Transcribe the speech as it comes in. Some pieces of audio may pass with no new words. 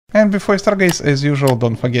And before I start, guys, as usual,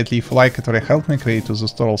 don't forget leave a like, it will help me create those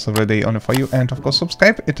tutorials every day only for you, and of course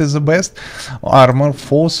subscribe. It is the best armor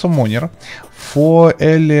for summoner, for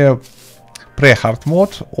early pre-hard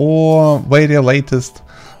mode or very latest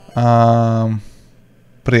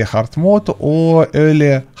pre-hard mode or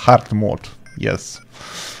early hard mode. Yes.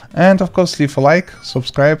 And of course leave a like,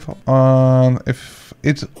 subscribe, if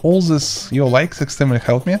it all this your likes extremely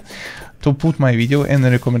help me to put my video in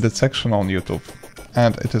the recommended section on YouTube,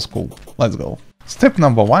 and it is cool. Let's go. Step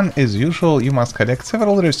number 1, as usual, you must collect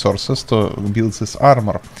several resources to build this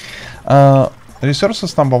armor.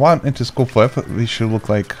 Resources number 1, it is cobweb, which should look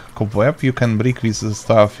like cobweb. You can break with the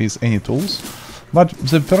stuff with any tools, but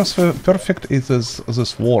the perfect is the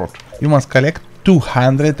sword. You must collect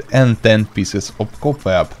 210 pieces of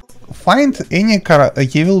cobweb. Find any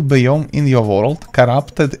evil biome in your world,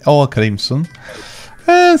 corrupted or crimson,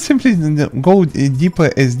 and simply go deeper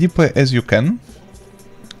as you can.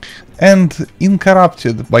 And in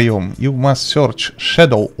corrupted biome you must search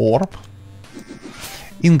shadow orb.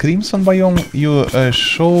 In crimson biome you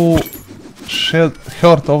show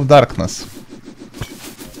heart of darkness.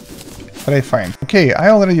 Very fine. Okay, I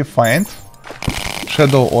already find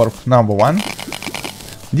shadow orb number 1.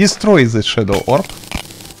 Destroy the shadow orb.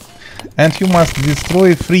 And you must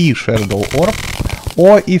destroy 3 shadow orb,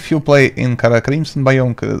 or if you play in crimson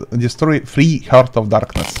biome, destroy 3 heart of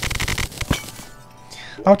darkness.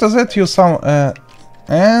 After that you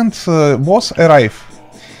boss arrive.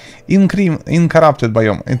 In corrupted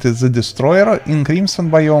biome it is the destroyer. In crimson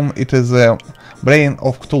biome it is the brain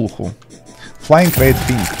of Cthulhu, flying red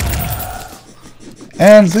thing.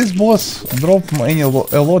 And this boss dropped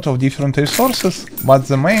a lot of different resources, but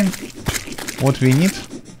the main what we need.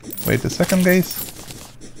 Wait a second, guys.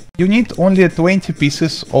 You need only 20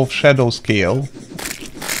 pieces of shadow scale.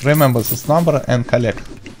 Remember this number and collect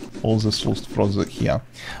all the tools from here.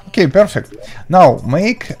 Okay, perfect. Now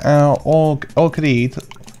make or create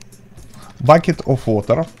bucket of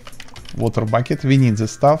water. Water bucket. We need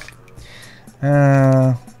this stuff.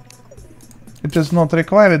 It is not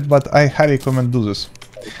required, but I highly recommend do this.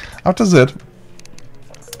 After that,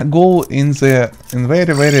 go in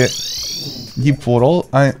very deep world,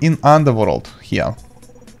 in underworld here.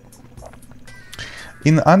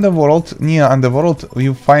 In underworld, near underworld,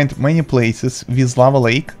 you find many places with lava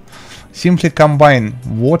lake. Simply combine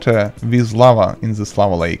water with lava in this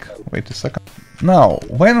lava lake. Wait a second. Now,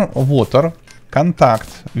 when water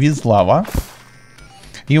contact with lava,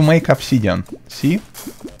 you make obsidian. See?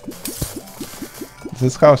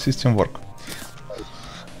 That's how system work.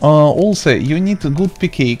 Also, you need good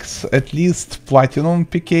pickaxe, at least platinum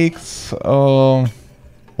pickaxe or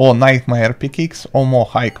nightmare pickaxe or more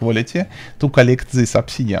high quality to collect this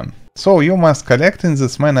obsidian. So you must collect in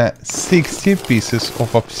this manner 60 pieces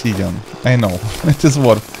of obsidian. I know, it is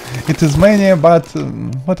work. It is many, but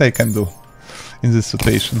what I can do in this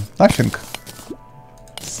situation? Nothing.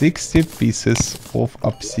 60 pieces of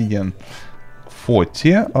obsidian.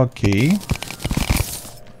 40, okay.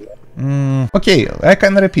 Okay, I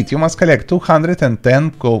can repeat. You must collect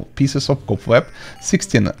 210 pieces of cobweb,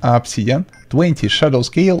 16 obsidian, 20 shadow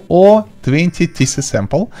scale, or 20 TC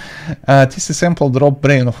sample. TC sample drop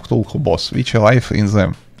brain of Cthulhu boss, which alive in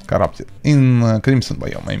the corrupted, in crimson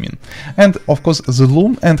biome, I mean. And of course the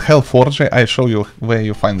loom and hell forge. I show you where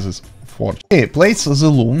you find this forge. Okay, place the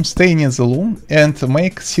loom, stay near the loom, and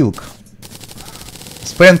make silk.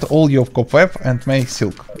 Spend all your cobweb and make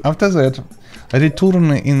silk. After that,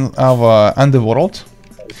 return in our underworld,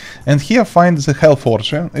 and here find the hell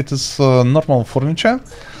forge. It is normal furniture,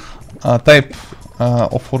 type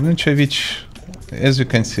of furniture, which, as you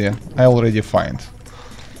can see, I already find.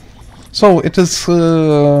 So it is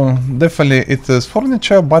definitely it is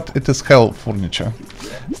furniture, but it is hell furniture.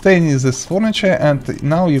 Stay in this furniture, and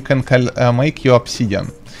now you can make your obsidian.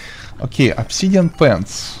 Okay, obsidian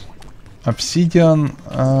pants. Obsidian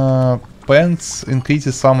pants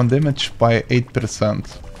increases summon damage by 8%.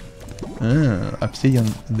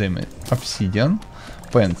 Obsidian damage. Obsidian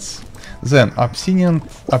pants. Then obsidian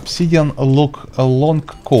long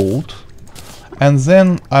coat, and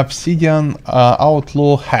then obsidian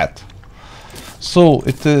outlaw hat. So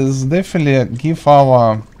it is definitely give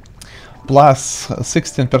our plus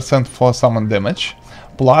 16% for summon damage,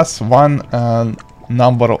 plus 1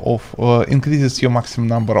 number of increases your maximum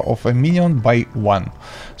number of a minion by 1.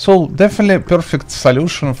 So definitely perfect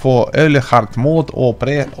solution for early hard mode or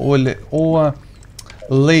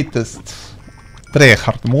latest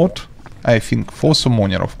pre-hard mode. I think for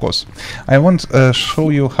summoner, of course. I want to show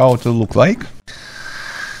you how it look like.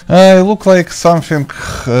 Look like something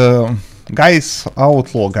guys,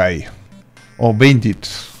 outlaw guy or bandit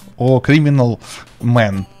or criminal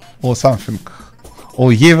man or something,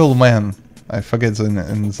 or evil man, I forget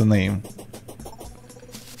the name,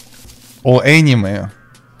 or anime,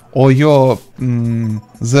 or your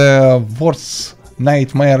the worst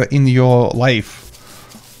nightmare in your life.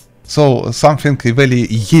 So something very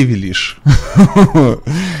evilish.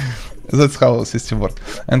 That's how the system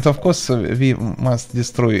works. And of course we must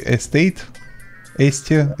destroy estate.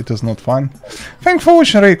 It is not fun. Thanks for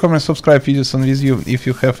watching, rate, comment, subscribe, videos on with you. If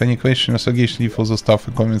you have any questions or suggestions, leave all the stuff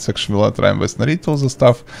in comment section below. I try and best narrate all the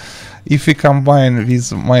stuff. If we combine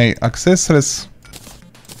with my accessories,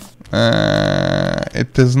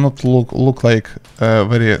 it does not look like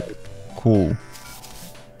very cool.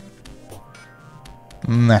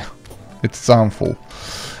 Nah, it's harmful.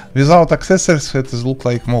 Without accessories, it does look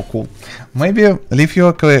like more cool. Maybe leave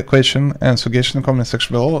your question and suggestion in the comment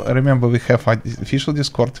section below. Remember, we have official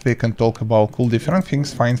Discord where you can talk about cool different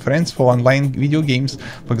things, find friends for online video games,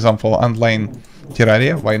 for example, online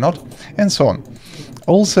Terraria, why not, and so on.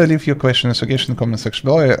 Also, leave your question and suggestion in the comment section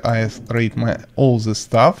below. I rate all this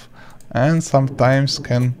stuff and sometimes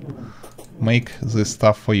can make this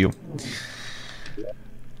stuff for you.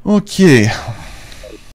 Okay.